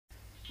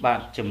បា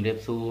ទជំរាប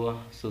សួរ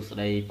សួស្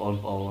តីបង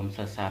ប្អូន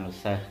សិស្សានុ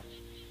សិស្ស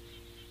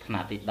ថ្នា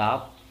ក់ទី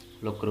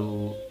10លោកគ្រូ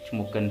ឈ្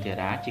មោះកិនធា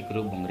រាជាគ្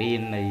រូបង្រៀន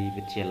នៃ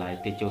វិទ្យាល័យ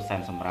ទេជោសែ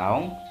នសំរោង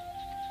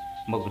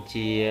មុខវិជ្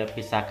ជា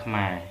ភាសាខ្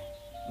មែរ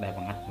ដែលប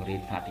ង្ហាត់បង្រៀ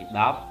នថ្នាក់ទី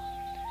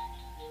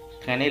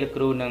10ថ្ងៃនេះលោក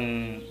គ្រូនឹង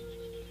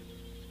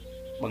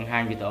បង្ហា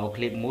ញវីដេអូ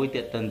ឃ្លីបមួយ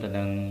ទាក់ទិនទៅ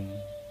នឹង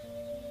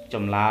ច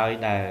ម្លើយ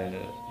ដែល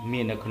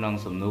មាននៅក្នុង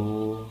សំណួរ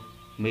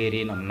មេ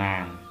រៀនអំណា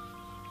ន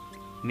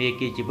មេ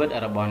គីជីវិត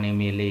របស់នាង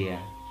មេលា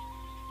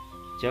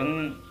ចឹង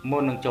មុ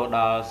ននឹងចូលដ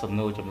ល់សំ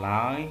ណួរចម្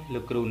លើយលោ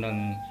កគ្រូនឹង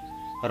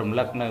រំ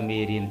លឹកនៅមេ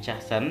រៀនចា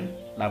ស់សិន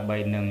ដើម្បី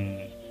នឹង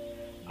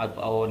ឲ្យបង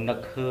ប្អូននឹក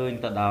ឃើញ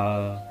ទៅដល់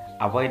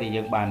អ្វីដែល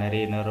យើងបាន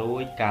រៀនរួ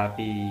ចកាល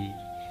ពី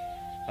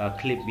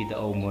คลิปវីដេ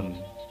អូមុន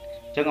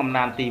ចឹងអំ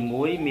ណានទី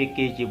1មេ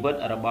គីជីវិត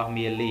របស់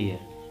មេលា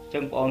ចឹ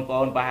ងបងប្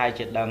អូនប្រហែល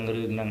ជាដឹង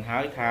រឿងនឹងហើ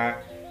យថា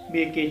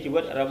មេគីជី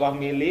វិតរបស់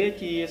មេលា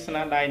ជាស្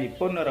នាដៃនិ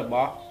ពន្ធរប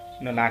ស់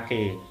នរណា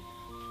គេ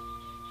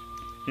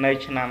នៅ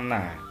ឆ្នាំ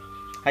ណា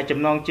ហើយចំ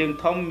ណងជើង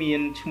ធំមា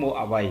នឈ្មោះ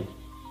អ្វី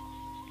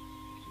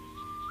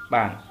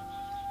បាទ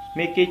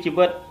មេគីជី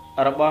វិត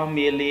របស់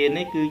មេលា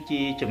នេះគឺ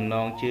ជាចំណ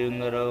ងជើង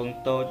រង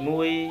តូច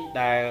មួយ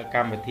ដែលក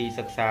ម្មវិធី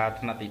សិក្សា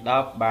ថ្នាក់ទី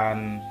10បាន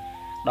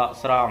ដក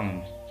ស្រង់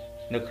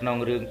នៅក្នុង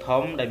រឿង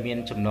ធំដែលមាន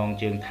ចំណង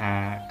ជើងថា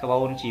ក្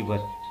បូនជីវិ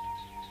ត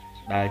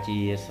ដែលជា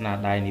ស្នា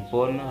ដៃនិព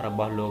ន្ធរប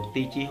ស់លោក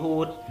ទីជីហួ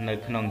តនៅ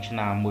ក្នុងឆ្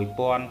នាំ1987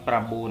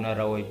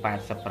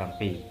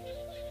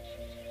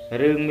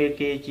រឿងមេ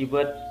គីជី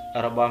វិត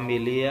របស់មេ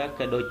លា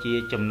ក៏ដូចជា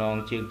ចំណង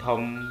ជើង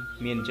ធំ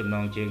មានចំណ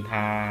ងជើង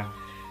ថា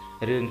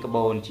រឿងក្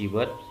បូនជី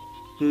វិត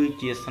គឺ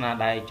ជាស្នា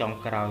ដៃចុង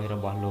ក្រោយរ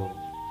បស់លោក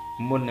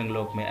មុននឹង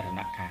លោកមរណ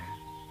កាល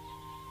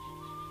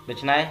ដូ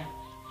ច្នេះ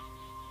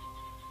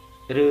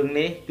រឿង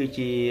នេះគឺ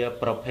ជា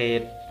ប្រភេទ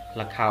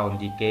ល្ខោន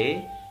យីកេ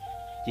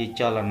ជា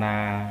ចលនា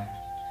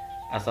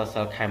អក្សរ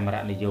សិល្ប៍ខេមរ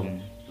និយម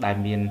ដែល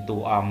មានតួ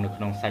អង្គនៅ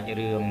ក្នុងសាច់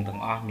រឿងទាំង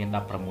អស់មាន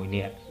16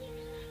នាក់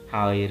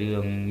ហើយរឿ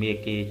ងមេ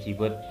គីជី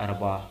វិតរ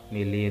បស់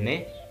មេលានេះ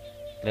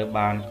ត្រូវ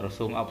បានក្រ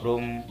សួងអប់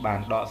រំបាន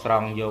ដកស្រ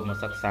ង់យកមក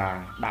សិក្សា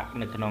ដាក់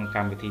នៅក្នុងក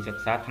ម្មវិធីសិ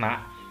ក្សាថ្នា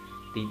ក់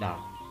ទី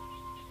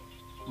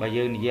10បើ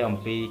យើងនិយាយអំ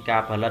ពីកា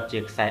រផលិតជា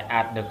ខ្សែ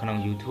អាតនៅក្នុង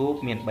YouTube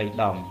មាន3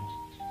ដង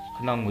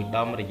ក្នុងមួយដ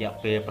ងរយៈ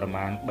ពេលប្រ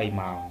មាណ3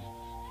ម៉ោង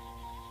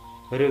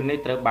រឿងនេះ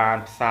ត្រូវបាន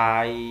ផ្សា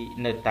យ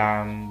នៅតា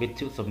មវិទ្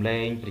យុសំឡេ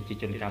ងប្រជា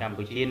ជនកម្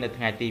ពុជានៅ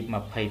ថ្ងៃទី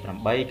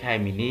28ខែ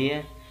មីនា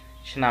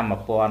ឆ្នាំ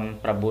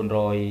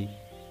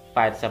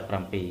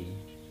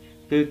1987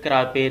គឺក្រោ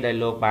យពេលដែល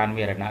លោកបានម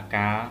រណ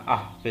កាលអ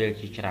ស់ពេល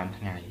ជាច្រើន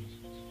ថ្ងៃ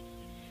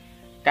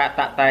ការ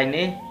តាក់តែង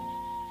នេះ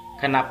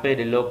ខណៈពេល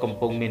ដែលលោកកំ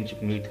ពុងមានជំ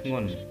ងឺធ្ង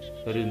ន់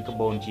រឿងក្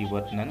បូនជីវិ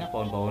តហ្នឹងប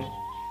ងប្អូន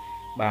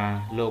បាទ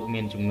លោក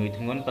មានជំងឺ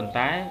ធ្ងន់ប៉ុន្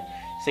តែ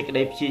សេចក្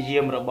តីព្យាយា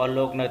មរបស់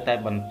លោកនៅតែ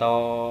បន្ត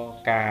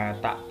ការ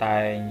តាក់តែ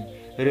ង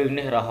រឿង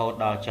នេះរហូត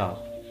ដល់ចប់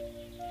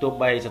ទោះ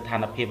បីស្ថា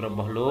នភាពរប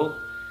ស់លោក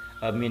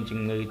មានជំ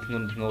ងឺធ្ង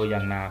ន់ធ្ងរ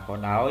យ៉ាងណាក៏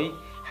ដោយ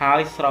ហើ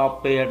យស្រប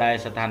ពេលដែល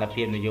ស្ថាន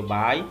ភាពនយោ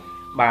បាយ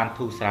បាន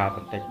ធូរស្រាលប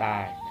ន្តិចដែ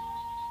រ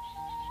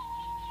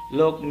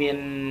លោកមាន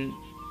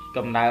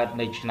កំណើត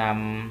នៅឆ្នាំ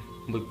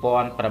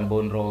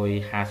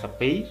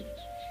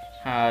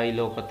1952ហើយ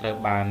លោកក៏ត្រូវ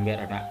បានម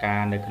រណកា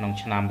លនៅក្នុង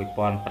ឆ្នាំ1987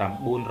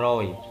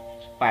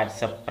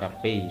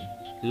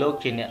លោក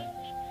ជាអ្នក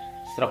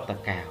ស្រុកត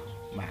កៅ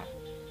បាទ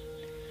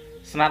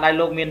ស្នាដៃ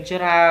លោកមានច្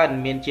រើន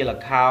មានជាល្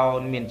ខោន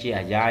មានជា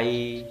អាយ៉ៃ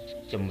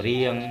ចម្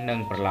រៀងនិង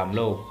ប្រឡំ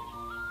លោក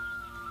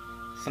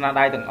ស្នា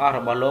ដៃទាំងអស់រ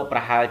បស់លោកប្រ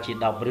ហែលជា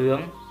10រឿង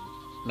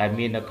ដែល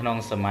មាននៅក្នុង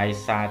សម័យ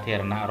សាធា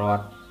រណរ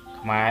ដ្ឋ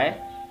ខ្មែរ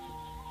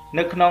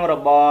នៅក្នុងរ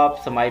បប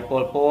សម័យប៉ុ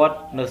លពត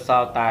នៅស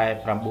ល់តែ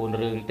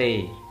9រឿងទេ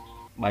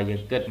បើយើ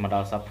ងគិតមកដ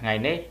ល់សប្តាហ៍ថ្ងៃ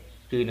នេះ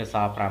គឺនៅស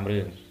ល់5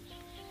រឿង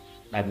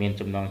ដែលមាន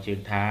ចំណងជើង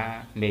ថា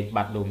មេឃ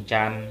បាត់ដួង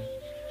ច័ន្ទ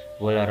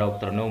វល់រោគ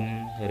ត្រនំ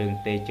រឿង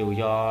ទេជូ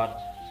យ៉ត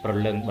ប្រ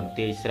លឹងបន្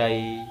ទាយស្រី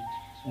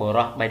ប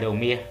រោះបៃដង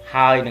មាស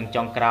ហើយនឹង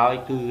ចុងក្រោយ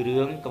គឺ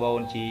រឿងក្បូ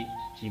ន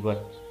ជីវិត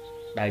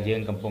ដែលយើ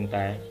ងកំពុង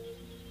តែ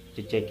ជ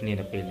ជែកគ្នា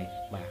នៅពេលនេះ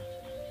បាទ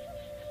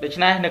ដូច្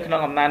នេះនៅក្នុ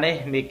ងអំណាចនេះ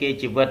មេគី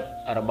ជីវិត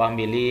របស់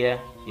មេលា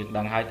យើង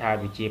ដឹងហើយថា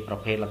វាជាប្រ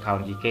ភេទល្ខោន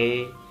យីកេ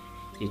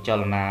ជាច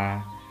លនា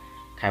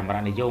ខេមរ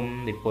និយម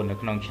និពន្ធនៅ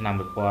ក្នុងឆ្នាំ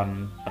1987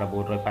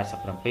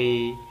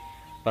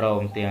ព្រ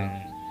មទាំង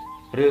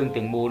រឿង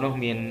ទាំងមូលនោះ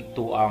មាន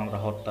តួអង្គរ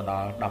ហូតដ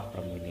ល់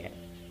16នាក់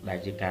ដែល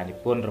ជាការនិ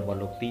ពន្ធរបស់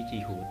លោកទីជី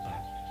ហួតបា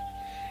ទ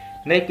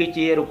នេះគឺ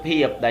ជារូបភា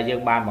ពដែលយើ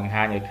ងបានបង្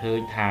ហាញឲ្យឃើញ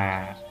ថា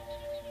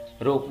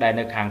រូបដែល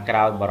នៅខាងក្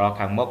រោយបរិ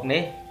ខាងមុខ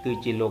នេះគឺ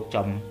ជាលោកច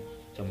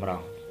ម្រ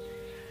ង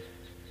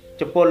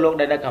ចំពោះលោក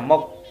ដែលនៅខាងមុ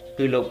ខ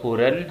គឺលោកពូ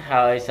រិន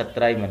ហើយស្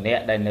ត្រីម្នា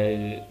ក់ដែលនៅ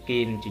គៀ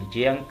នជញ្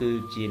ជាំងគឺ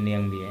ជានា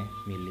ង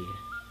មេលា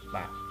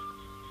បាទ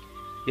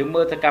យើង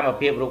មើលសកម្ម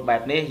ភាពរូបបែ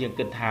បនេះយើង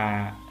គិតថា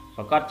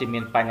ប្រកាសជាមា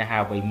នបញ្ហា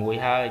អ្វីមួយ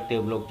ហើយទើ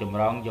បលោកចម្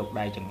រងយក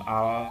ដៃចង្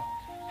អុល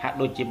ហាក់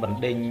ដូចជាបណ្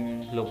ដេញ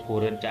លោកពូ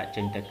រិនចាក់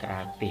ចេញទៅក្រៅ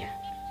ផ្ទះ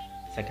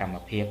សកម្ម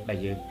ភាពដែល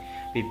យើង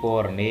ពិព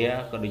ណ៌នា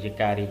ក៏ដូចជា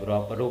ការរៀបរា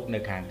ប់រូបនៅ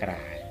ខាងក្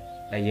រៅ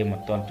ដែលយើងមិ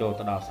នទាន់ចូល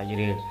ទៅដល់សាច់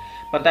រឿង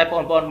ប៉ុន្តែប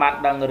ងប្អូនបាន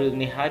ដឹងរឿង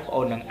នេះហើយបងប្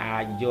អូននឹងអា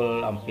ចយល់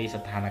អំពី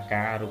ស្ថាន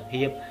ភាពរូប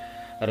ភាព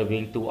រវា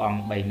ងតួអង្គ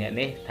3នាក់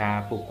នេះថា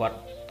ពួកគាត់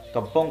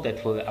កំពុងតែ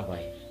ធ្វើអ្វី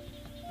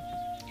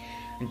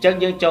អញ្ចឹង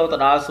យើងចូលទៅ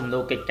ដល់សំណួ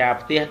រកិច្ចការ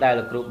ផ្ទះដែល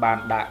លោកគ្រូបាន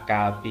ដាក់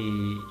កាលពី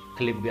ค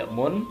ลิปវគ្គ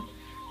មុន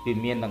វា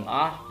មានទាំងអ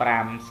ស់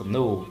5សំ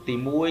ណួរទី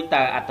1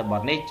តើអត្ថប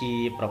ទនេះជា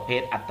ប្រភេ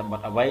ទអត្ថបទ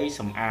អ្វី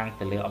សំអាង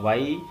ទៅលើអ្វី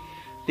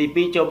ទី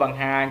2ចូលបង្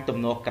ហាញទំ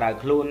នាស់ក្រៅ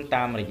ខ្លួន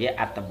តាមរយៈ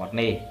អត្ថបទ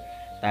នេះ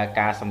តើ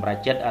ការសម្រេច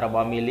ចិត្តរប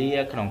ស់មីលា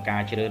ក្នុងកា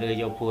រជ្រើសរើស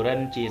យកភូរិន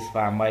ជាស្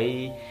វាមី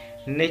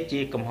នេះជា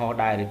កំហុស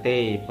ដែរឬទេ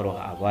ព្រោះ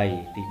អ្វី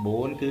ទី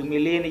4គឺមី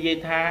លានិយាយ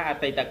ថាអ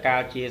តីតកា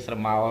លជាស្រ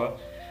មោល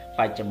ប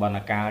ច្ចុប្ប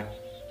ន្នកាល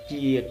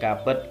ជាការ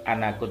ពិតអ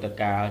នាគត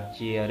កាល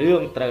ជារឿ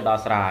ងត្រូវដោះ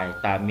ស្រាយ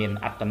តើមាន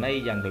អត្ថន័យ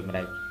យ៉ាងដូចម្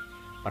តេច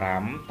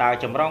5តើ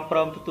ចម្រងព្រ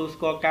មទទួលស្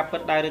គាល់ការពិ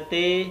តដែរឬ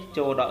ទេ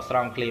ចូលដកស្រ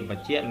ង់ឃ្លាប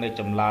ញ្ជាក់នៅ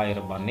ចម្លើយ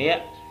របស់អ្នក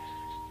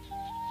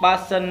បើ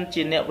សិន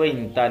ជាអ្នកវិញ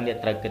តើអ្នក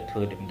ត្រូវគិតធ្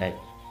វើដូចម្តេច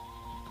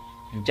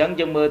អញ្ចឹង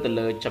យើងមើលទៅ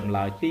លើចម្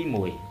លើយទី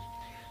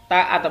1តើ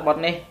អត្ថបទ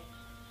នេះ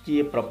ជា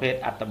ប្រភេទ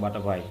អត្ថបទ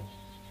អ្វី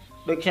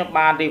ដូចខ្ញុំ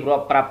បានរៀបរា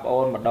ប់ប្រាប់បងប្អូ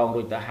នម្ដង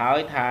រួចទៅហើយ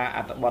ថាអ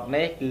ត្ថបទ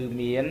នេះគឺ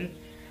មាន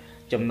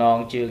ចំណង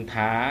ជើង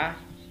ថា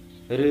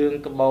រឿង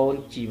ក្បូន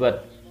ជីវិត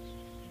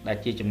ដែល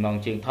ជាចំណង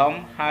ជើងធំ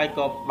ហើយ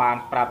ក៏បាន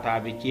ប្រាប់ថា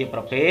វាជាប្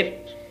រភេទ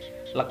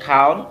ល្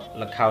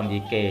ខោនយី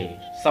គេ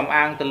សំ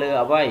អាងទៅលើ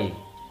អ្វី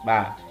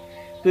បាទ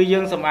គឺយើ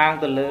ងសំអាង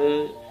ទៅលើ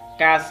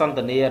ការសន្ទ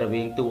នារ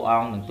វាងតួអ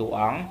ង្គនិងតួអ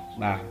ង្គ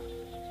បាទ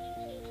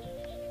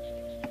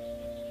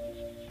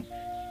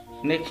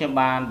នេះខ្ញុំ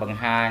បានបង្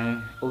ហាញ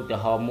ឧទា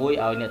ហរណ៍មួយ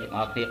ឲ្យអ្នកទាំងអ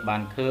ស់គ្នាបា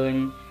នឃើញ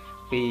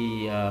ពី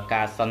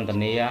ការសន្ទ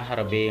នា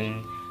រវាង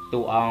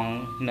តួអង្គ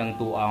និង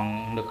តួអង្គ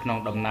នៅក្នុង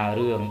ដំណើរ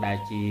រឿងដែល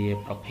ជា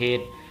ប្រភេទ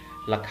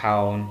ល្ខោ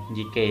ន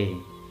យីគេ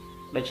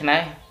ដូច្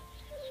នេះ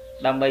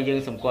ដើម្បីយើង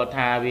សម្គាល់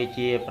ថាវា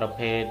ជាប្រ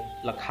ភេទ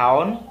ល្ខោ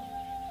ន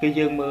គឺ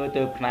យើងមើល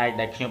ទៅផ្នែក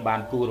ដែលខ្ញុំបា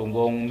នគូរង្វ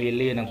ង់មី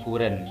លានិងភូ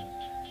រិន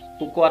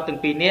ពួកគាត់ទាំង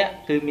ពីរនាក់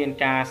គឺមាន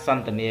ការស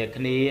ន្ទនា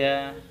គ្នា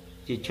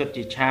ជាឈុត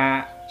ជាឆាក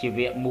ជាវ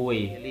គ្គមួយ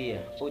លា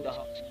ឧទាហ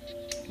រណ៍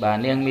បាទ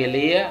នាងមី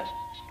លា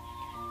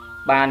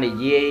បាននិ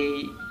យាយ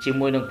ជា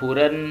មួយនឹងភូ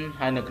រិន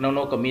ហើយនៅក្នុង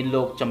នោះក៏មាន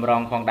លោកចម្រ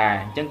ងផងដែរ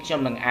អញ្ចឹងខ្ញុំ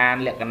នឹងអាន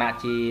លក្ខណៈ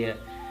ជា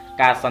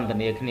ការសន្ទ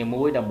នាគ្នា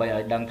មួយដើម្បី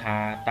ឲ្យដឹងថា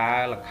តើ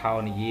ល្ខោន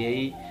និយាយ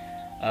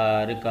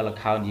ឬក៏ល្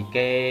ខោនយី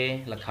គេ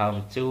ល្ខោន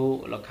វិជុ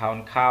ល្ខោន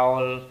ខោ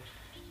ល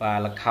បាទ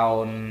ល្ខោ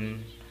ន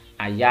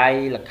អាយ៉ៃ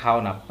ល្ខោ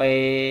នអាពេ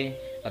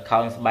ល្ខោ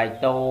នស្បែក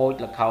តូច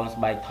ល្ខោនស្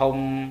បែកធំ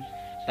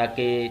តើ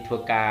គេធ្វើ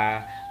ការ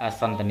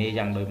សន្ទនា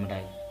យ៉ាងដូចម្តេ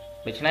ច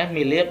ដូច្នេះ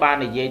មីលាបាន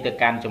និយាយទៅ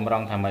កាន់ចម្រ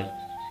ងថាម៉េច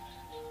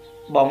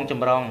បងច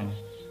ម្រង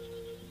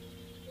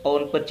អូ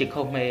នពិតជា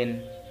ខុសមែន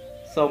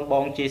សូមប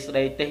ងជាស្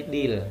ដីទេស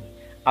ឌីល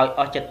ឲ្យ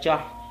អស់ចិត្តចោះ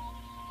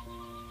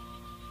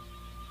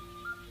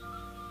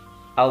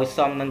ឲ្យស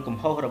មនឹងកំ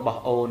ហុសរប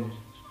ស់អូន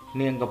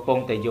នាងកំពុង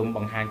តែយំប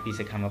ង្ហាញពី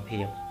សកម្ម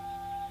ភាព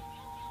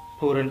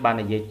ភូរិនបាន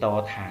និយាយត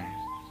ថា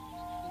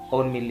អូ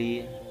នមីលា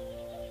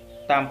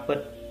តាមពិត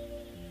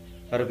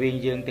រវាង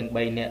យើងទាំង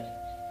3នាក់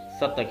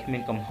សុទ្ធតែគ្មា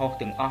នកំហុស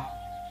ទាំងអស់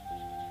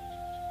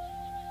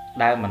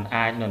ដែលមិន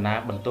អាចនរណា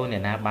បន្ទោសអ្ន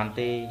កណាបាន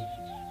ទេ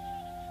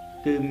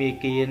គឺមេ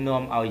គា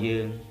នាំឲ្យយើ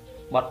ង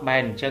បត់បែ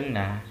នអញ្ចឹង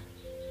ណា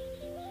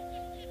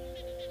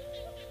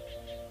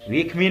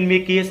វាគ្មានមេ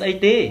គាស្អី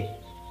ទេ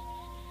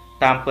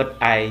តាមពិត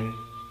ឯង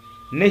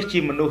នេះជា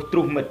មនុស្សទ្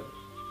រុះមិត្ត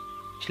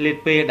ឆ្លៀត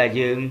ពេលដែល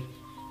យើង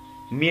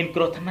មានគ្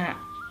រោះថ្នាក់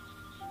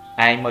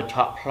ឯងមកឆ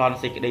ក់ប្លន់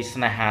សេចក្តីស្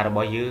នេហារប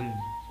ស់យើង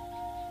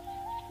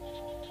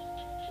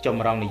ច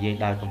ម្រងនិយាយ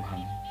ដោយកំហឹ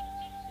ង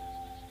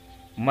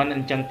មិនអ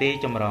ញ្ចឹងទេ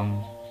ចម្រង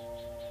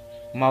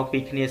មកពី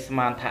គ្នាស្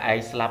មានថាឯង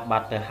ស្លាប់បា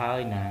ត់ទៅហើ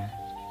យណា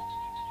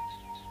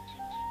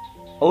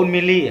អូន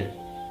មីលា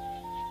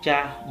ចា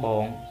ស់ប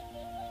ង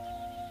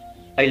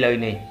ឥឡូវ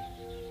នេះ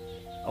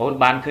អូន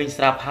បានឃើញ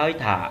ស្រាប់ហើយ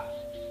ថា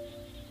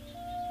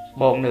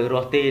បងនៅរ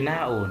ស់ទេណា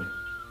អូន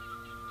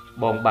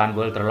បងបាន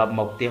វិលត្រឡប់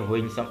មកផ្ទះវិ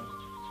ញ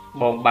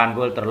បងបាន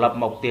វិលត្រឡប់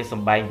មកផ្ទះស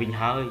ម្បែងវិញ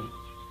ហើយ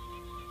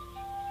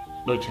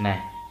ដូច្នេះ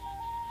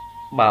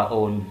បើ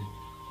អូន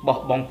បោះ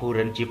បង់ភូ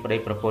រិនជាប្តី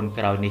ប្រពន្ធ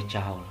ក្រោយនេះ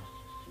ចោល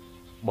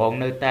បង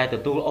នៅតែទ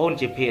ទួលអូន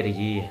ជាភរិ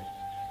យា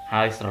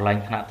ហើយស្រឡា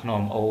ញ់ថ្នាក់ថ្ន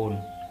មអូន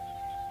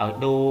ឲ្យ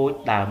ដូច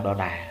ដើមដ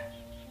ដែល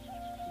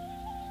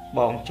ប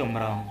ងច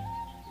ម្រង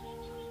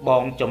ប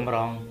ង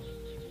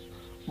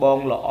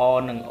ល្អ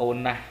នឹងអូន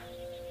ណាស់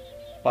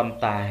ប៉ុន្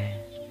តែ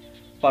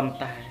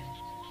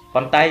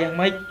យ៉ាង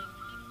ម៉េច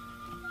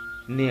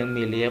នាង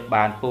មីលា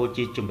បានពោល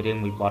ជាចម្រៀង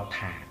មួយបទ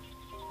ថា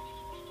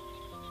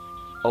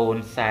អូន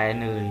សែ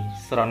នអើយ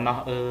ស្រណោះ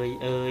អើយ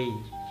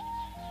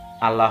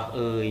អាឡោះ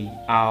អើយ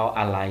អោ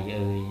អាឡៃ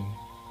អើយ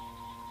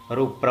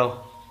រូបប្រុស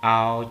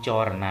អោច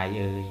រណៃ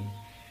អើយ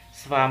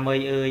ស្វាមី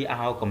អើយ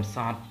អោកំស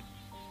ត់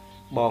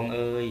បង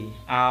អើយ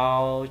អោ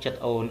ចិត្ត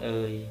អូន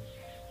អើ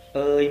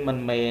យមិន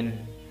មែន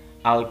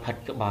ឲ្យផិត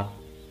ក្បត់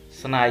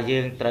ស្នេហ៍យើ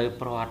ងត្រូវ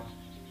ព្រាត់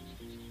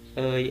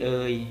អើ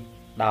យ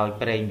ដោយ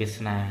ប្រេងវាស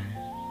នា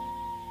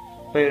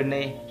ពេល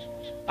នេះ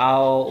អោ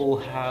អ៊ូ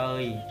ហើ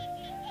យ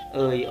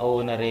អូ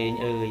នរែង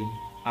អើយ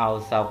អោ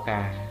សោ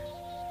កា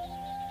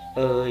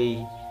អើយ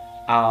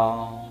អោ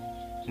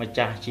ម្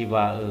ចាស់ជី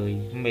វ៉ាអើយ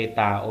មេត្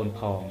តាអូន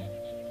ផង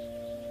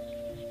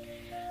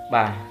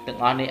បាទទាំង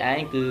អស់នេះឯ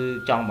ងគឺ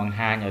ចង់បង្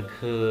ហាញឲ្យ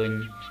ឃើញ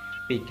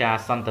ពីការ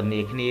សន្ទនា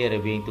គ្នារ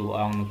វាងតួអ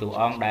ង្គនិងតួ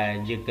អង្គដែល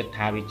យើងគិត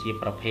ថាវាជា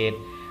ប្រភេទ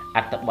អ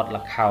ត្ថបទ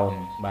ល្ខោន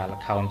បាទ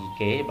ល្ខោនយី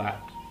កេបាទ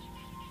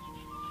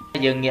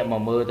យើងងាកម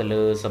កមើលទៅ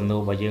លើសំណួរ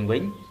របស់យើងវិ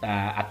ញថា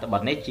អត្ថប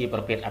ទនេះជាប្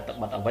រភេទអត្ថ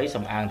បទអ្វី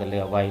សំអាងទៅលើ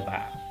អ្វីបា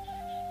ទ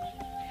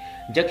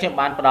អញ្ចឹងខ្ញុំ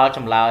បានផ្ដល់ច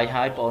ម្លើយ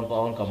ឲ្យបងប្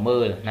អូនក៏មើ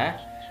លណា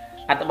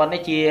អត្ថបទ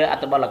នេះជាអ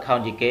ត្ថបទល្ខោន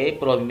យីកេ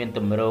ព្រោះមានទ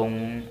ម្រង់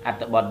អត្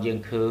ថបទយើង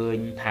ឃើញ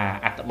ថា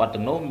អត្ថបទ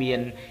ទាំងនោះមាន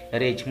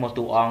រាយឈ្មោះ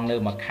តួអង្គនៅ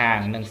ម្ខាង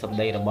និងសម្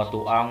ដីរបស់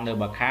តួអង្គនៅ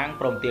ម្ខាង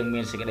ព្រមទាំងមា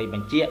នសេចក្តីប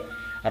ញ្ជាក់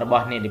រប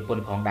ស់អ្នកនិពន្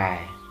ធផងដែរ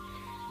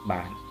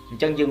បាទអ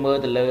ញ្ចឹងយើងមើល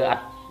ទៅលើ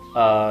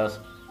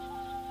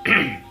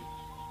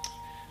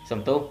សំ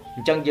ទោសអ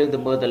ញ្ចឹងយើងទៅ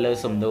មើលទៅលើ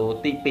សំណួរ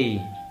ទី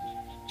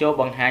2ចូល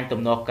បង្ហាញទំ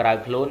នាស់ក្រៅ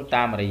ខ្លួន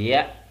តាមរ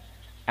យៈ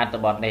អត្ថ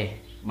បទនេះ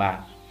បាទ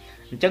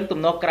អញ្ចឹងទំ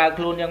នាស់ក្រៅ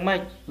ខ្លួនយ៉ាងម៉េច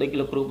ដូច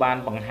លោកគ្រូបាន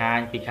បង្ហាញ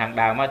ពីខាង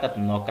ដើមហើយថា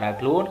ទំនាស់ក្រៅ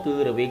ខ្លួនគឺ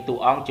រវាងតួ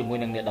អង្គជាមួយ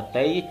នឹងអ្នកដ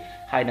ទៃ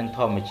ហើយនឹងធ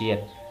ម្មជា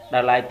តិដែ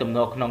លឡែកទំ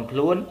នាស់ក្នុងខ្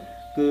លួន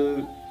គឺ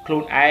ខ្លួ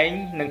នឯង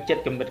និងចិត្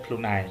តគំនិតខ្លួ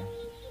នឯង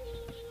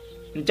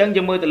អញ្ចឹង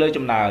យើងមើលទៅលើ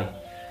ចំណោយ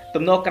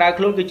ទំនាស់ក្រៅ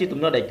ខ្លួនគឺជាទំ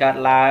នាស់ដែលកើត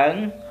ឡើង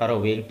រ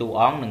វាងតួ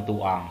អង្គនិងតួ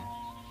អង្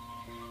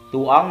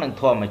គនិង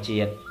ធម្ម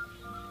ជាតិ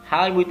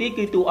ហើយមួយទៀត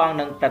គឺតួអង្គ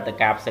និងព្រឹត្តិ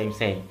ការណ៍ផ្សេ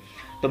ង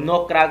ទំនា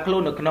ស់ក្រៅខ្លួ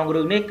ននៅក្នុង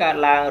រឿងនេះកើត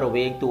ឡើងរ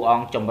វាងតួអ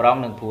ង្គចម្រុង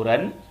និងភូរិ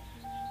ន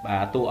បា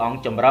ទតួអង្គ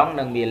ចម្រុង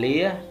និងមាលា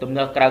ទំ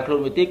នាស់ក្រៅខ្លួន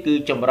មួយទៀតគឺ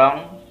ចម្រុង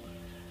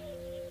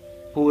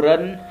ភូរិ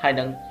នហើយ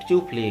និងព្យុះ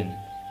ភ្លៀង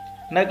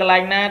នៅកន្លែ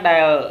ងណាដែ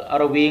ល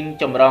រវាង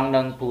ចម្រុង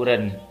និងភូរិ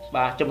ន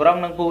បាទចម្រុង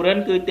និងភូរិន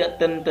គឺតេ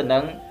តិនទៅនឹ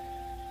ង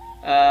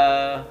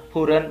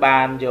ភូរិនបា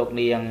នយក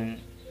នាង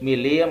មា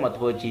លាមក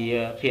ធ្វើជា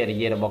ភរិ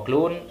យារបស់ខ្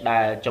លួនដែ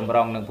លចម្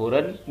រុងនិងភូ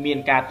រិនមាន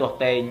ការទាស់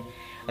ទែង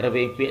រ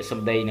វាងពាក្យស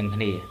ម្ដីនឹង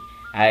គ្នា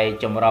ហើយ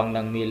ចម្រុង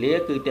និងមាលា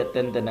គឺតេ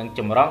តិនទៅនឹងច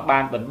ម្រុងបា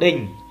នបណ្ដេញ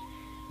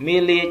មា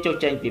លាចុះ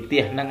ចេញពីផ្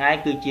ទះនឹងឯង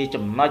គឺជា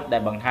ចំណុចដែ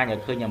លបង្ហាញឲ្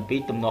យឃើញអំពី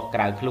ទំនាស់ក្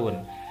រៅខ្លួន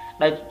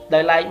ដែ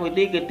លឡែកមួយ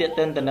ទៀតគឺតេ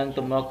តិនទៅនឹង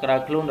ទំនាស់ក្រៅ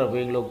ខ្លួនរ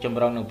វាងលោកចម្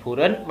រុងនិងភូ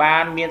រិនបា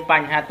នមានប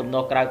ញ្ហាទំនា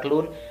ស់ក្រៅខ្លួ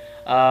ន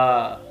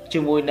ជា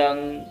មួយនឹង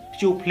ព្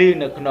យុះភ្លៀង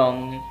នៅក្នុង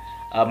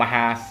ម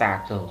ហាសា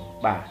គរ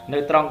បាទនៅ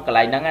ត្រង់កន្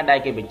លែងហ្នឹងដែល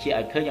គេបញ្ជាក់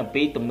ឲ្យឃើញអំ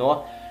ពីទំនាស់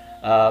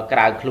ក្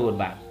រៅខ្លួន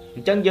បាទអ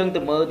ញ្ចឹងយើងទៅ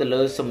មើលទៅ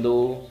លើសំណួ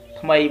រ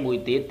ថ្មីមួយ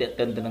ទៀតតេ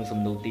តិនទៅនឹងសំ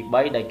ណួរទី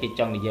3ដែលគេ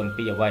ចង់និយាយអំ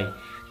ពីអ្វី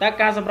តើ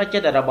ការសម្រេចចិ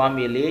ត្តរបស់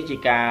មាលាជា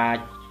ការ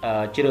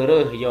ជ្រើសរើ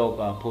សយក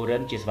ភូរិ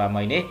នជាស្វា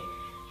មីនេះ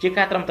ជា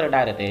ការត្រឹមត្រូវ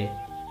ដែរទេ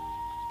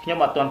ខ្ញុំ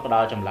អត់ទាន់ផ្ដ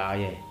ល់ចម្លើ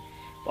យទេ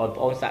បង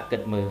ប្អូនសាកគិ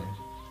តមើល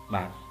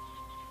បាទ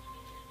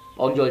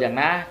បងយល់យ៉ាង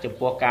ណាចំ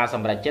ពោះការស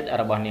ម្រេចចិត្ត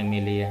របស់នាងមា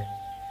លា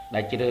ដែ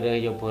លជ្រើសរើស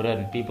យកភូរិន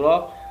ពីព្រោះ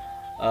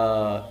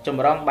ច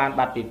ម្រុងបាន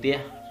បាត់ពីផ្ទះ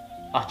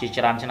អស់ជា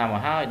ច្រើនឆ្នាំម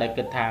កហើយដែល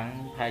គិតថា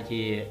ហើយ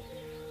ជា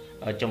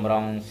ចម្រុ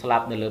ងស្លា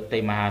ប់នៅលើផ្ទៃ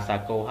មហាសា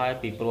គរហើយ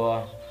ពីព្រោះ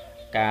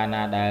ការ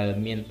ណាដែល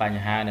មានប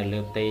ញ្ហានៅលើ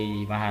ផ្ទៃ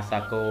មហាសា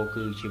គរ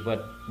គឺជីវិត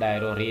ដែល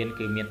រស់រាន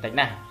គឺមានតិច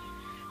ណាស់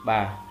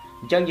បាទ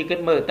អញ្ចឹងយើងគិត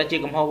មើលតើជា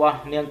កំហុសរបស់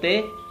នាងទេ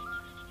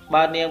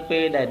បើនាងពេ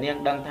លដែលនាង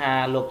ដឹងថា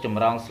លោកច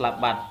ម្រុងស្លាប់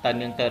បាត់តើ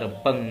នាងទៅរំ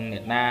ពឹងអ្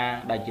នកណា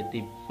ដែលជាទី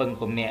ពឹង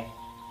ពំនាក់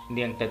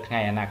នាងទៅថ្ងៃ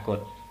អនាគត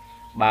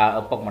បើ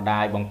ឪពុកម្ដា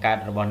យបង្កើត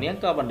របស់នាង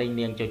ក៏បណ្ដេញ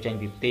នាងចុះចេញ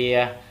ពីផ្ទះ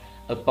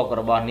ឪពុក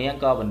របស់នាង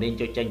ក៏បណ្ដេញ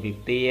ចុះចេញពី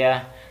ផ្ទះ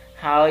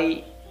ហើយ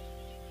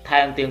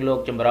ថែមទាំងលោក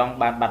ចម្រុង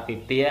បានបាត់ពី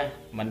ផ្ទះ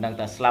មិនដឹង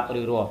ថាស្លាប់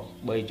ឬរស់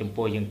បើចំ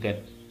ពោះយើងគិត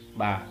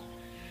បាទ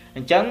អ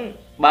ញ្ចឹង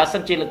បើសិ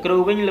នជាលោកគ្រូ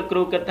វិញលោកគ្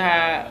រូគិតថា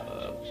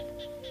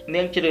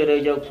នាងជ្រើសរើស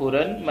យកភូ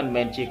រិនមិន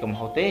មែនជាកំ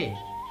ហុសទេ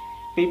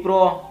ពីព្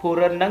រោះភូ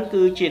រិនហ្នឹង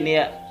គឺជាអ្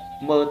នក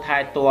មើលថែ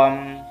ទាំ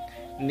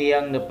នា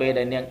ងនៅពេល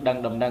ដែលនាងដឹង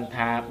ដំណឹង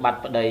ថាបាត់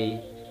ប្តី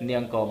នា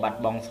ងក៏បាត់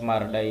បង់ស្មា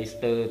រតីស្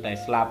ទើរតែ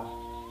ស្លាប់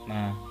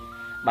ណា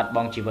បាត់ប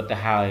ង់ជីវិតទៅ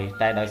ហើយ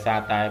តែដោយសារ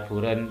តែភូ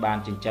រិនបាន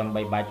ចិញ្ចឹម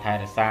បីបាច់ថែ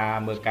រក្សា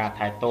មើលការ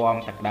ថែទាំ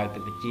ទឹកក្តៅទឹ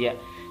កត្រជាក់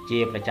ជា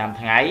ប្រចាំ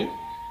ថ្ងៃ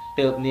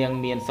ទើបនាង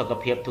មានសុខ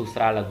ភាពធូរស្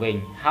រាលឡើងវិញ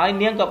ហើយ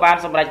នាងក៏បាន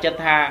សម្រេចចិត្ត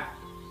ថា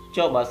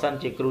ចុះបើសិន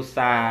ជាគ្រួ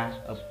សារ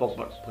ឪពុក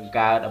បង្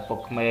កើតឪពុក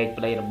ក្មេក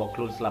ប្តីរបស់ខ្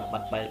លួនស្លាប់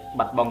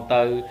បាត់បង់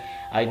ទៅ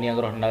ហើយនាង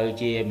រស់នៅ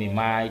ជាមេ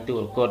ម៉ាយទូ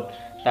លគុត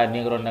តែ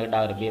នាងរស់នៅ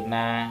ដោយរបៀប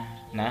ណា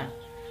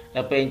ដ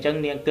ល់ពេលអញ្ចឹង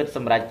នាងគិតស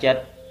ម្រេចចិត្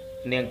ត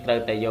នាងត្រូវ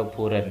តែយក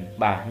ភូរិន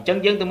បាទអញ្ចឹង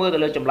យើងទៅមើលទៅ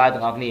លើចម្លើយ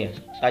ទាំងអស់គ្នា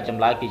តែច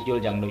ម្លើយគេយ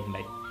ល់យ៉ាងដូច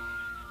នេះ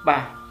បា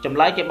ទចម្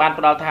លើយគេបាន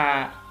ផ្ដល់ថា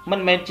មិន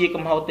មែនជា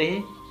កំហុសទេ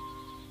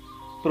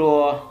ព្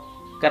រោះ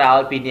ក្រោយ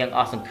ពីនាងអ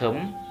ស់សង្ឃឹម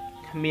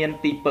គ្មាន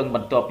ទីពឹងប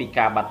ន្ទាប់ពី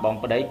ការបាត់បង់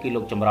ប្តីគឺ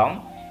លោកចម្រុង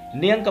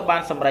នាងក៏បា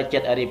នសម្រេចចិ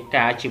ត្តរៀប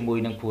ការជាមួយ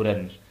នឹងភូរិន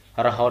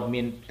រហូត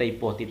មានផ្ទៃ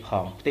ពោះទៀតផ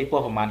ងផ្ទៃពោះ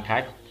ប្រមាណខែ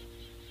ប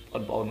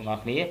ងប្អូនទាំងអ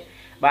ស់គ្នា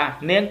បាទ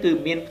នាងគឺ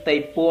មានផ្ទៃ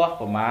ពោះ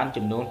ប្រមាណ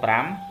ចំនួន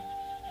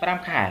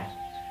5ខែ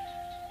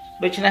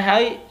ដូច្នេះហើ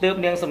យទើប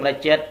នាងសម្រេច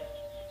ចិត្ត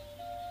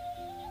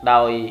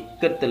ដោយ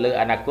គិតទៅលើ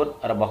អនាគត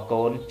របស់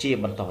កូនជា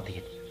បន្តទៀ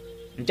ត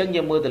អញ្ចឹង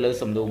យើងមើលទៅលើ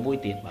សំណួរមួយ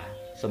ទៀតបាទ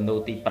សំណួរ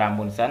ទី5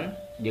មុនសិន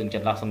យើងច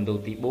ន្លោះសំណួរ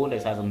ទី4ដោ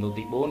យសារសំណួរ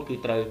ទី4គឺ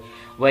ត្រូវ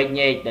វែក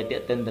ញែកដែលទា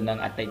ក់ទិនទៅនឹង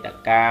អតីត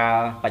កាល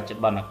បច្ចុ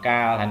ប្បន្ន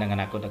កាលហើយនិងអ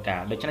នាគតកា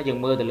លដូច្នេះយើង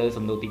មើលទៅលើ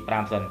សំណួរទី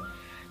5សិន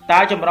តើ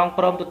ចម្រុង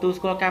ព្រមទទួល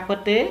ស្គាល់ការពិត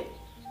ទេ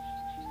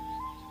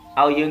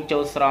ឲ្យយើងចូ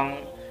លស្រង់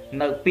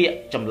នៅពាក្យ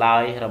ចម្លើ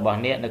យរបស់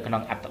អ្នកនៅក្នុ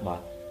ងអត្ថបទ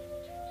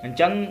អញ្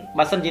ចឹង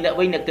បើសិនជាអ្នក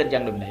វិញអ្នកគិត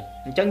យ៉ាងដូចនេះ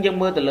អញ្ចឹងយើង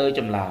មើលទៅលើ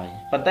ចម្លើយ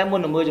ប៉ុន្តែមុន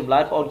នឹងមើលចម្លើ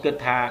យបងអូនគិត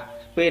ថា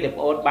ពេលដែលប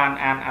ងអូនបាន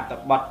អានអត្ថ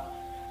បទ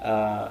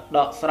ដ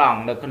កស្រង់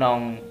នៅក្នុង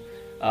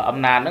អំ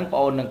ណាចហ្នឹងបង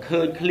អូននឹង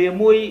ឃើញឃ្លា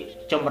មួយ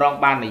ចម្រង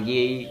បាននិ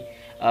យាយ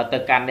ទៅ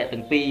កាន់អ្នក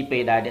ទាំងពីរពេ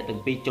លដែលអ្នកទាំ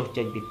ងពីរចុះ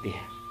ចេញពីផ្ទះអ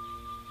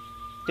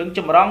ញ្ចឹងច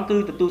ម្រងគឺ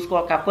ទទួលស្គា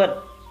ល់ការពិត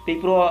ពី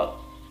ព្រោះ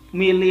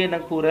មីលានិ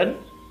ងពូរិន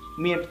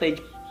មានផ្ទៃ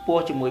ពោះ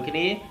ជាមួយគ្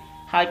នា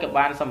ហើយក៏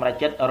បានសម្រេច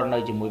ចិត្តរស់នៅ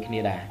ជាមួយគ្នា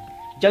ដែរ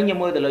អញ្ចឹងយើង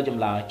មើលទៅលើច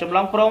ម្លើយចម្រ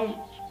ង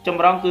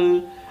គឺ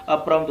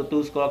ព្រមទទួ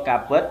លស្គាល់ការ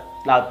ពិត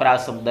ដោយប្រើ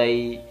សម្ដី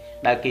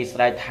ដែលគេស្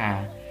រែកថា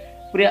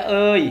ព្រះ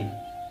អើយ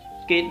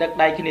គេដឹក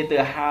ដៃគ្នាទៅ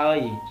ហើយ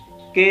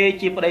គេ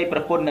ជាប្តីប្រ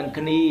ពន្ធនឹង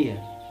គ្នា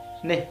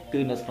នេះគឺ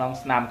នៅក្នុង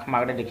ស្នាមខ្មៅ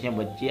ដែលខ្ញុំ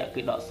បញ្ជាក់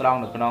គឺដកស្រង់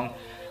នៅក្នុង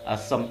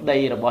សម្ដី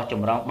របស់ច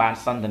ម្រងបាន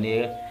សន្ទនា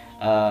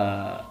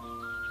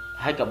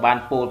ហើយក៏បាន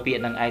ពោលពាក្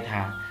យនឹងឯង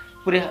ថា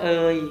ព្រះ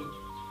អើយ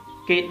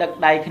គេដឹក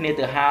ដៃគ្នា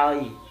ទៅហើយ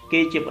គេ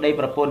ជាប្តី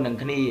ប្រពន្ធនឹង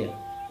គ្នា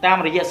តាម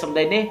រយៈសម្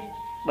ដីនេះ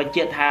បញ្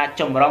ជាក់ថា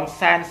ចម្រង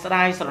សែនស្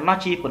ដាយស្រណោះ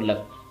ជាពលឹក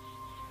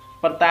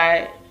ប៉ុន្តែ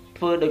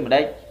ធ្វើដូចម្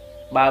ដេច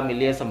បើមី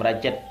លាសម្រេច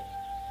ចិត្ត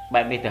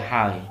បែបនេះទៅ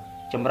ហើយ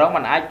ចម្រង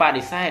មិនអាចប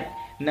ដិសេធ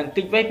នឹង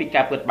គិតវេពី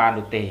ការពិតបាន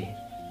នោះទេ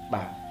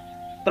បាទ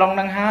ត្រង់ហ្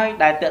នឹងហើយ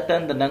ដែលតេតិ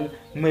នទៅនឹង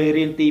មេ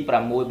រៀនទី6រ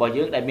បស់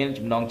យើងដែលមាន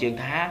ចំណងជើង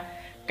ថា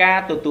ការ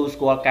ទទួលស្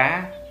គាល់កា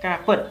រ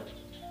ពិត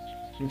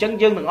អញ្ចឹង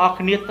យើងទាំងអស់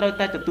គ្នាត្រូវ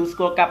តែទទួលស្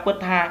គាល់ការពិត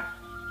ថា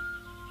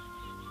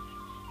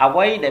អ្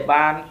វីដែល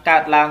បានកើ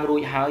តឡើងរួ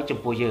ចហើយចំ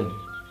ពោះយើង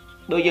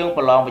ដូចយើង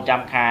ប្រឡងប្រ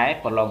ចាំខែ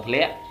ប្រឡងធ្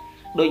លាក់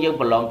ដូចយើង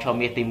ប្រឡងឈរ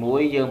មាសទី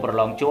1យើងប្រ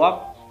ឡងជាប់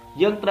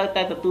យើងត្រូវ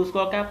តែទទួលស្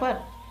គាល់ការពិត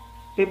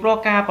ពីព្រោះ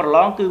ការប្រឡ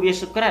ងគឺវា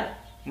សុក្រិត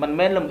មិន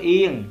មែនលំ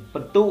អៀងប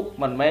ន្ទុ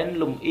មិនមែន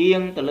លំអៀង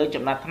ទៅលើ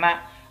ចំណាត់ថ្នាក់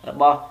រ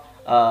បស់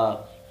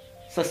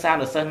សិស្សា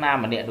នុសិស្សណា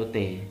ម្នាក់នោះ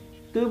ទេ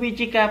គឺវា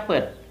ជាការពិ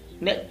ត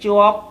អ្នក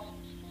ជាប់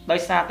ដោយ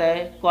សារតែ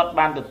គាត់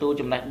បានទទួល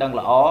ចំណេះដឹង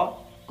ល្អ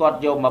គាត់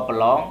យកមកប្រ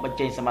ឡងបញ្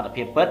ចេញសមត្ថ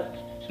ភាពពិត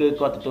គឺ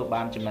គាត់ទទួល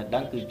បានចំណេះដឹ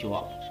ងគឺជា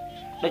ប់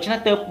ដូច្នេះ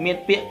ទើបមាន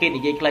ពាក្យគេ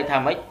និយាយខ្លីថា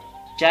ម៉េច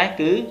ចេះ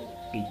គឺ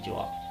ជា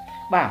ប់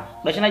បាទ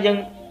ដូច្នេះយើង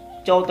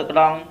ចូលទៅក្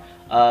នុង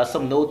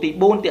សំណួរទី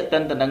4ទាក់ទិ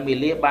នទៅនឹងមី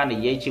លាបាននិ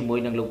យាយជាមួយ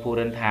នឹងលោកភូ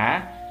រិនថា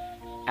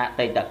អ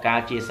តីតកាល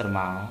ជាស្រ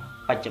មោល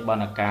បច្ចុប្ប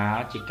ន្នកាល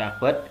ជាការ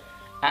ពិត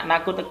អនា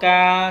គត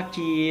កាល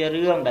ជា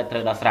រឿងដែលត្រូ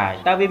វដោះស្រាយ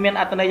តើវាមាន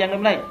អត្ថន័យយ៉ាងដូ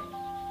ចម្តេច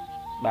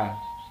បាទ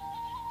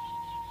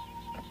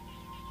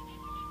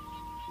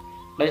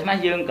ដូច្នេះ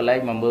យើងកលែង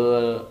មកមើ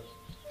ល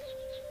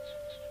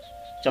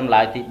ចម្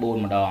លើយទី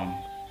4ម្ដង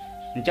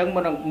អញ្ចឹង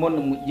មុន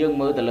យើង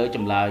មើលទៅលើច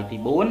ម្លើយទី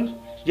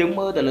4យើង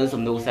មើលទៅលើ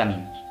សំណួរសិន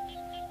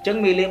អញ្ចឹង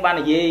មីលាបាន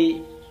និយាយ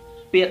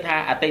ពាក្យថា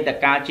អតីត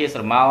កាលជាស្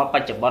រមោលប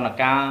ច្ចុប្បន្ន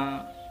កាល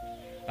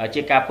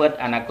ជាការពិត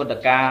អនាគត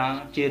កាល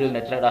ជារឿង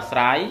ដែលត្រូវដោះស្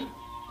រាយ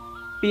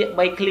ពាក្យ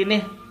3ឃ្លា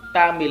នេះ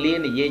តើមីលា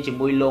និយាយជា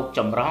មួយលោកច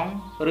ម្រង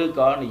ឬ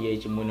ក៏និយាយ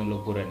ជាមួយនឹងលោ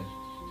កពូរិន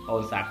អូ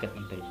នសាគិតប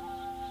ន្តិច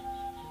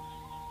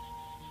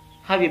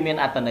ហើយវាមាន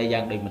អត្ថន័យយ៉ា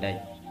ងដូចម្ដេច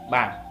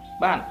បាទ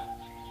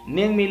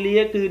នាងមីលា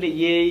គឺនិ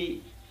យាយ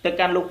ទៅ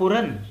កាន់លោកពូ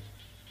រិន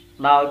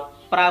ដោយ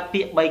ប្រើ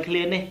ពាក្យ3ឃ្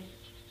លានេះ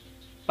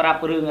ប្រាប់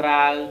រឿង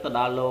រ៉ាវទៅដ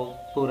ល់លោក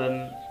ពូរិន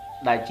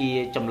ដែលជា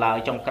ចម្លើយ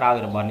ចុងក្រោយ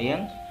របស់នាង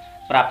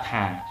ប្រាប់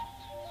ថា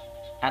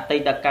អតី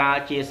តកាល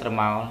ជាស្រ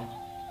មោល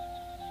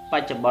ប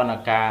ច្ចុប្បន្ន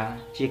កាល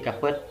ជាការ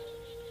ពិត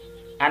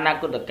អនា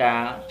គតកា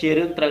លជា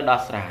រឿងត្រូវដោះ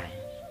ស្រាយ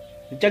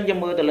អញ្ចឹងយើង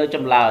មើលទៅលើច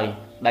ម្លើយ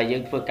ដែលយើ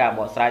ងធ្វើការប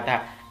កស្រាយថា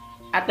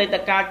អតីត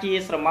កាលជា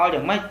ស្រមោល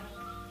យ៉ាងម៉េច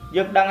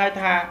យើងដឹងហើយ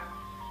ថា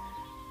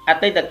អ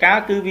តីតកាល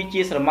គឺវា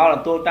ជាស្រមោលអ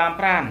ន្ទោលតាម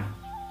ប្រាណ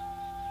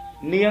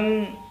នាង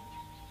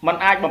មិន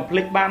អាចបំភ្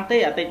លេចបានទេ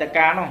អតីត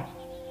កាលនោះ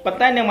ប៉ុន្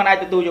តែនាងមិនអាច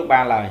ទទួលយក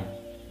បានឡើយ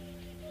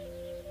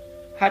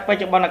ហើយបច្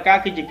ចុប្បន្នកាល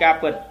គឺជាការ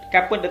ពិត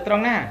ទៅត្រ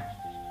ង់ណា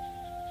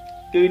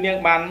គឺនាង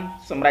បាន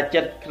សម្រេច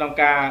ចិត្តក្នុង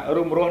ការ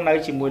រួមរស់នៅ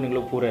ជាមួយនឹង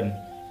លោកពូរិន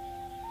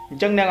អ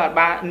ញ្ចឹងនាងអា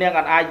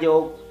ចយ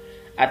ក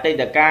អតី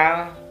តកាល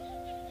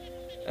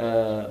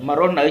មក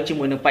រស់នៅជា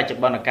មួយនឹងបច្ចុ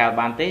ប្បន្នកាល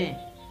បានទេ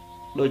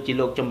ដូចជា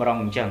លោកចម្រុង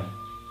អញ្ចឹង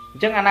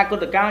អនាគ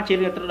តកាលជា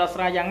រឿងត្រូវដោះស្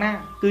រាយយ៉ាងណា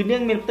គឺនា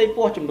ងមានផ្ទៃ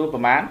ពោះចំនួនប្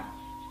រមាណ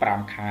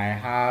5ខែ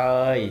ហើ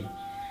យ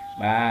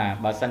បាទ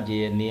បើសិនជា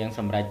នាងស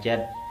ម្រេចចិ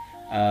ត្ត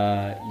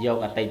យក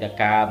អតីត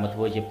កាលមកធ្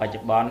វើជាបច្ចុ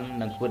ប្បន្ន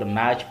និងធ្វើដំ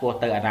ណើរឆ្ពោះ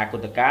ទៅអនាគ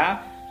តកាល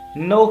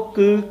នោះ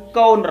គឺ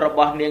កូនរប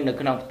ស់នាងនៅ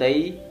ក្នុងផ្ទៃ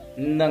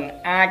នឹង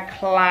អាចค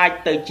ล้าย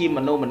ទៅជាម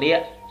នុស្សម្នា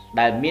ក់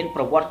ដែលមាន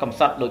ប្រវត្តិកំ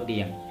សត់ដូច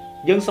នាង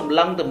យើងសម្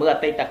លឹងទៅមើលអ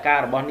តីតកាល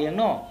របស់នាង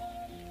នោះ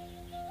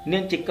នា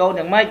ងជាកូន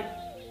យ៉ាងម៉េច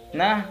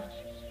ណា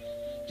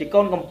ជា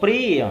កូនកំព្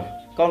រា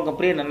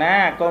នរណា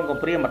កូនកំ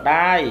ព្រាម្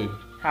ដាយ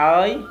ហើ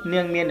យ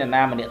នាងមាននរ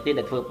ណាម្នាក់ទៀត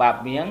ដែលធ្វើបាប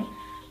នាង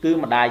គឺ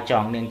ម្ដាយច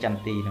ង់នាងចន្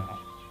ទទីនោះ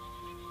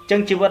ចឹ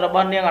ងជីវិតរប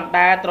ស់នាងអត់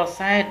ដែលត្រ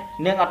សែត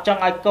នាងអត់ចង់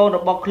ឲ្យកូនរ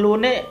បស់ខ្លួន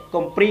នេះ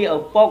កំព្រាឪ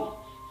ពុក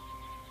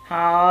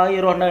ហើយ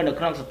រស់នៅ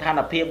ក្នុងស្ថាន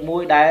ភាពមួ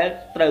យដែល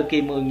ត្រូវគេ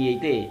មើលងាយ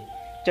ទេ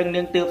ចឹង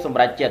នាងទើបសម្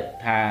រេចចិត្ត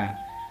ថា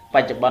ប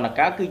ច្ចុប្បន្ន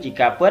កាលគឺជា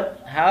ការពិត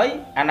ហើយ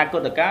អនាគ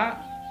តកាល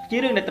ជា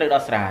រឿងដែលត្រូវ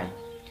ដោះស្រាយ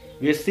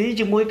វាស៊ី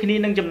ជាមួយគ្នា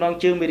នឹងចំណង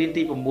ជើងមេរៀន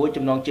ទី6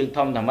ចំណងជើង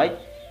ធំថាម៉េច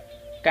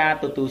ការ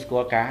ទទួលស្គា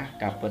ល់កា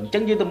រពិតអញ្ចឹ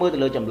ងយើងទៅមើលទៅ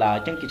លើចម្លើយអ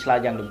ញ្ចឹងគេឆ្លើយ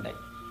យ៉ាងដូចនេះ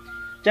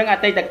ចឹងអ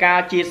តីតកាល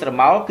ជាស្រ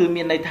មោលគឺ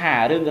មានន័យថា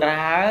រឿង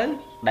រ៉ាវ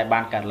ដែលបា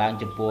នកើតឡើង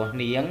ចំពោះ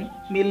នាង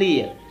មាលា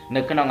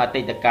នៅក្នុងអ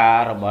តីតកាល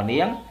របស់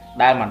នាង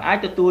ដែលមិនអាច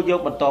ទទួលយក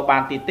បន្តបា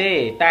នទៀតទេ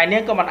តែនា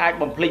ងក៏មិនអាច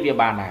បំភ្លេចវា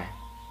បានដែរ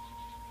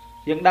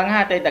យើងដឹង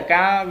ហើយអតីត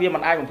កាលវាមិ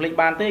នអាចបំភ្លេច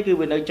បានទេគឺ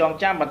វានៅចង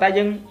ចាំប៉ុន្តែ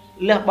យើង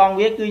លះបង់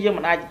វាគឺយើង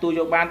មិនអាចទទួល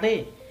យកបានទេ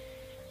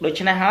ដូ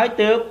ច្នេះហើយ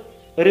ទើប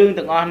រឿង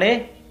ទាំងអស់នេះ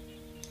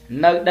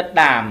នៅដិត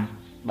ដាម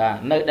បាទ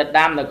នៅដិត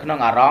ដាមនៅក្នុង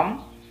អារម្មណ៍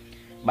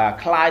បាទ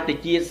คล้ายទៅ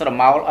ជាស្រ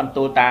មោលអន្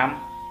ទូលតាម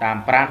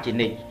ប្រាណជា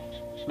និច្ច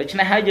ដូច្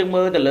នេះហើយយើង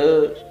មើលទៅលើ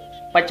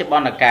បច្ចុប្ប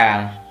ន្នកាល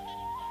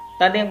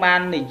តើនាងបាន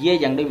និយាយ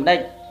យ៉ាងដូចម្ដេច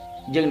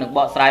យើងនឹងប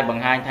កស្រាយប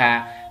ង្ហាញថា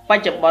ប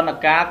ច្ចុប្បន្ន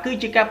កាលគឺ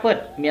ជាការពិត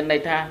មានន័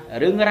យថា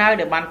រឿងរ៉ាវ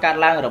ដែលបានកើត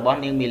ឡើងរបស់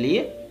នាងមាលា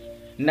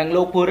និង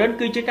លោកភូរិន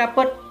គឺជាការ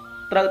ពិត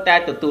ត្រូវតែ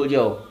ទទួលយ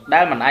កដែ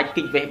លមិនអាច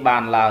គេចវេះបា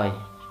នឡើយ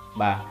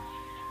បាទ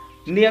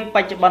នាងប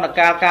ច្ចុប្បន្ន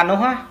កាលកាល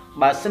នោះ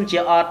បើសិនជា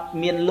អត់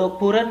មានលោក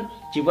ភូរិន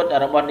ជីវិត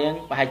របស់នាង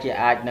ប្រហែលជា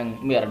អាចនឹង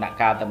មានរណ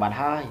កាលទៅបាន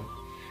ហើយ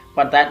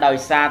ប៉ុន្តែដោយ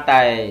សារ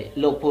តែ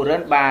លោកភូរិ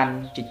នបាន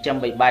ចិញ្ចឹម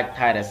បីបាច់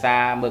ថែរក្សា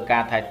មើលកា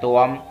រថែ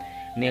ទាំ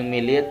នាងមា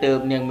លាទើប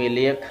នាងមា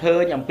លាឃើ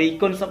ញអំពី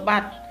គុណសម្ប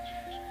ត្តិ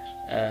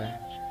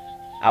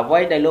អ្វី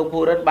ដែលលោកភូ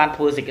រិនបាន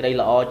ធ្វើសេចក្តី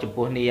ល្អចំ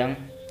ពោះនាង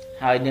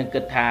ហើយនាង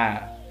គិតថា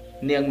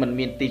នាងមិន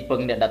មានទីពឹង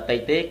អ្នកដទៃ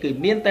ទេគឺ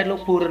មានតែលោក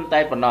ភូរិនតែ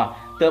ប៉ុណ្ណោះ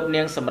ទើប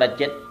នាងសម្រេច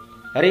ចិត្ត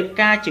រៀប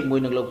ការជាមួយ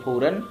នឹងលោកភូ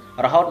រិន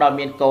រហូតដល់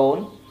មានកូន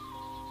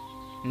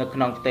នៅក្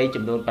នុងផ្ទៃ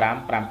ចំនួន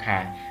5ខែ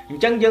អ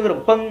ញ្ចឹងយើង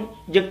រំពឹង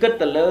យើងគិត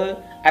ទៅលើ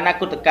អនា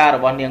គតកាលរ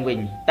បស់នាងវិញ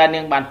តើនា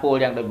ងបានពោល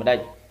យ៉ាងដូចម្ដេច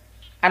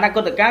អនាគ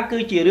តកាលគឺ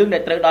ជារឿងដែ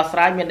លត្រូវដោះស្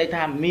រាយមានន័យ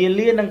ថាមា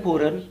លានិងភូ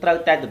រិនត្រូវ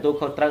តែទទួល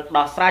ខុសត្រូវ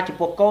ដោះស្រាយចំ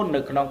ពោះកូននៅ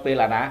ក្នុងពេ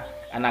ល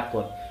អនាគ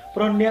តព្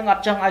រោះនាងអ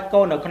ត់ចង់ឲ្យ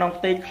កូននៅក្នុង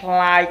ផ្ទៃค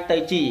ล้ายទៅ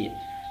ជា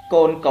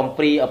កូនកំ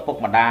ព្រីឪពុក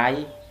ម្ដាយ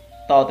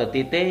តទៅ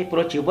ទៀតទេព្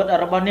រោះជីវិត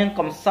របស់នាង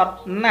កំសត់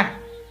ណាស់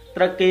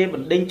ត្រូវគេប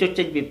ណ្ដេញចុច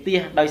ចេញពីផ្ទះ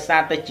ដោយសា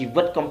រតែជី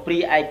វិតកំព្រី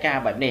ឯកា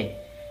បែបនេះ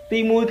ទី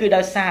1គឺ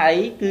ដោយសារអី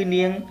គឺ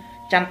នាង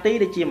ចន្ទទី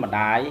ដែលជាម្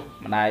ដាយ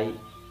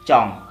ច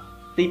ង់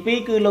ទី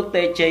2គឺលោក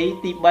តេជ័យ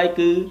ទី3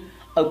គឺ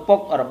ឪពុក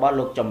របស់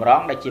លោកចម្រ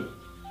ងដែលជា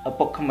ឪ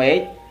ពុកក្មេក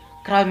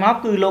ក្រោយមក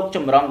គឺលោកច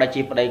ម្រងដែល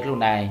ជាប្តីខ្លួ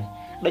នឯង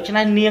ដូច្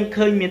នេះនាង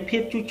ឃើញមានភា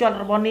ពជូរចត់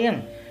របស់នាង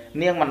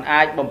មិន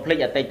អាចបំភ្លេច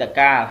អតីត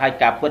កាលហើយ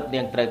ការពិត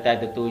នាងត្រូវតែ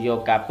ទទួលយក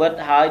ការពិត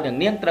ហើយនឹង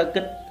នាងត្រូវ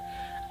គិត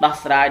ដោះ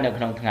ស្រាយនៅ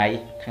ក្នុងថ្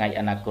ងៃ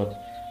អនាគត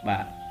បា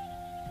ទ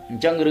អ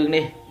ញ្ចឹងរឿង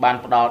នេះបាន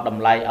ផ្ដល់ត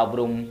ម្លៃអប់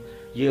រំ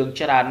យើង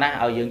ច្រើនណាស់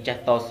ឲ្យយើងចេះ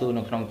តស៊ូ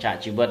នៅក្នុងចក្រ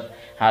ជីវិត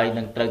ហើយ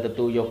នឹងត្រូវទ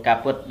ទួលយកការ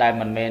ពិតដែល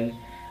មិនមែន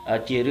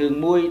ជារឿង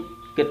មួយ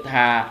គិត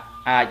ថា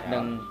អាចនឹ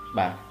ង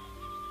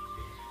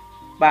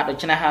បាទដូ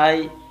ច្នេះហើយ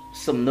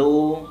សំណួ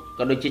រ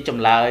ក៏ដូចជាច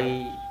ម្លើយ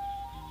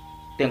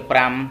ទាំង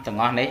5ទាំង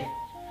អស់នេះ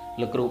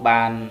លោកគ្រូ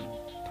បាន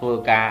ធ្វើ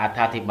ការអត្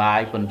ថាធិប្បាយ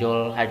ពន្យ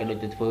ល់ហើយក៏ដូច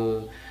ទៅធ្វើ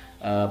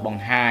ប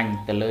ង្ហាញ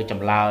ទៅលើច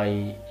ម្លើយ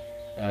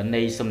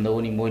នៃសំណួរ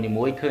នី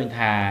មួយៗឃើញ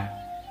ថា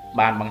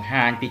បានបង្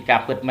ហាញពីកា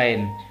រពិតមែន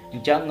អ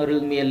ញ្ចឹងរឿ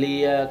ងមាលា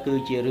គឺ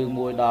ជារឿង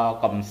មួយដ៏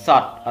កំស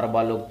ត់រប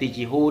ស់លោកទី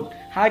ជីហ៊ូត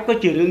ហើយក៏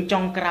ជារឿងចុ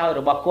ងក្រោយ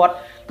របស់គាត់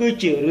គឺ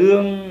ជារឿ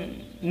ង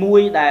មួ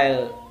យដែល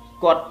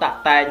គាត់តាក់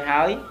តែង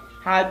ហើយ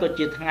ក៏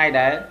ជាថ្ងៃ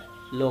ដែល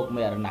លោកម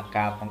រណ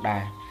កាលផងដែ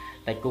រ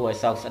តែគួរឲ្យ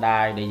សោកស្ដា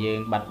យដែលយើង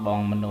បាត់ប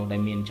ង់មនុស្សដែ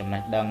លមានចំ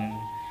ណេះដឹង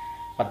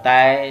ប៉ុន្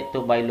តែ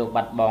ទោះបីលោក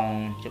បាត់បង់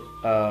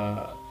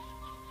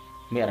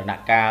មរណ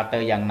កាលទៅ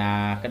យ៉ាងណា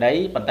ក្តី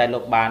ប៉ុន្តែលោ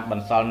កបានប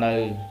ន្សល់នៅ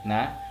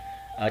ណា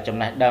ចំ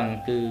ណេះដឹង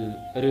គឺ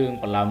រឿង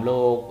បឡោម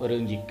លោករឿ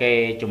ងយីកេ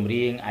ចម្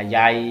រៀងអា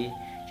យ៉ៃ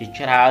ជា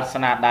ច្រើនស្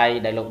នាដៃ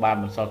ដែលលោកបាន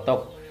បន្សល់ទុក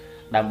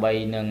ដើម្បី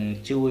នឹង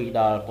ជួយ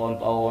ដល់បង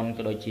ប្អូន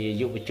ក៏ដូចជា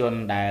យុវជន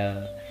ដែល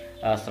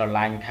ស្រ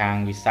ឡាញ់ខាង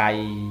វិស័យ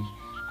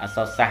អក្ស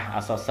រសាស្ត្រអ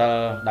ក្សរសិល្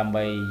ប៍ដើម្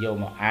បីយក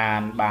មកអា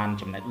នបាន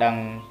ចំណេះដឹង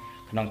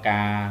ក្នុង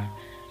ការ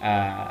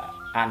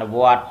អនុវ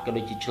ត្តក៏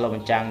ដូចជាឆ្លុះប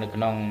ញ្ចាំងនៅ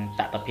ក្នុង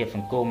តថភាពស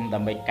ង្គមដើ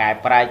ម្បីកែ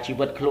ប្រែជី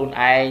វិតខ្លួន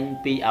ឯង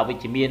ពីអវិ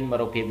ជ្ជមានមក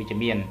រកភាពវិជ្ជ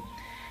មាន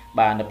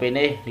បាទនៅពេល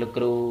នេះលោក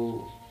គ្រូ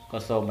ក៏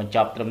សូមបញ្ច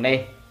ប់ត្រឹមនេះ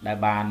ដែល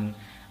បាន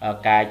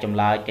កែចម្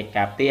លើយកិច្ច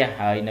ការផ្ទះ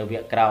ហើយនៅវ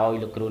គ្គក្រោយ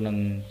លោកគ្រូនឹង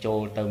ចូ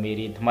លទៅមេ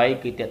រៀនថ្មី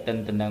គឺទាក់ទិន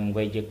ទៅនឹង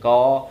វេយ្យាក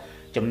រណ៍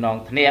ចំណង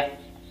ធ្នាក់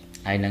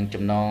ហើយនឹង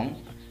ចំណង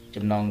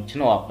ឈ្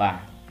នាប់បាទ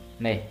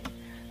នេះ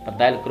ប៉ុន្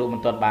តែលោកគ្រូមិន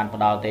ទាន់បាន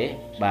ផ្ដល់ទេ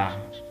បាទ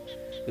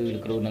គឺលោ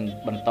កគ្រូនឹង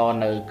បន្ត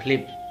នៅคลิ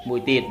ปមួយ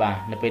ទៀតបាទ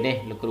នៅពេលនេះ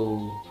លោកគ្រូ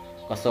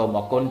ក៏សូមអ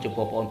រគុណចំ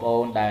ពោះបងប្អូ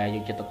នដែលយ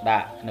កចិត្តទុកដា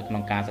ក់នៅក្នុ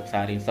ងការសិក្សា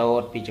រៀនសូ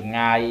ត្រពីចម្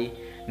ងាយ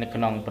នៅក្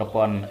នុងប្រ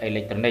ព័ន្ធអេ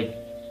ឡិចត្រូនិក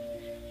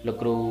លោក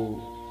គ្រូ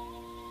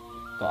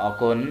ក៏អរ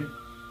គុណ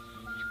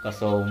ក៏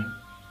សូម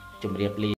ជម្រាបលា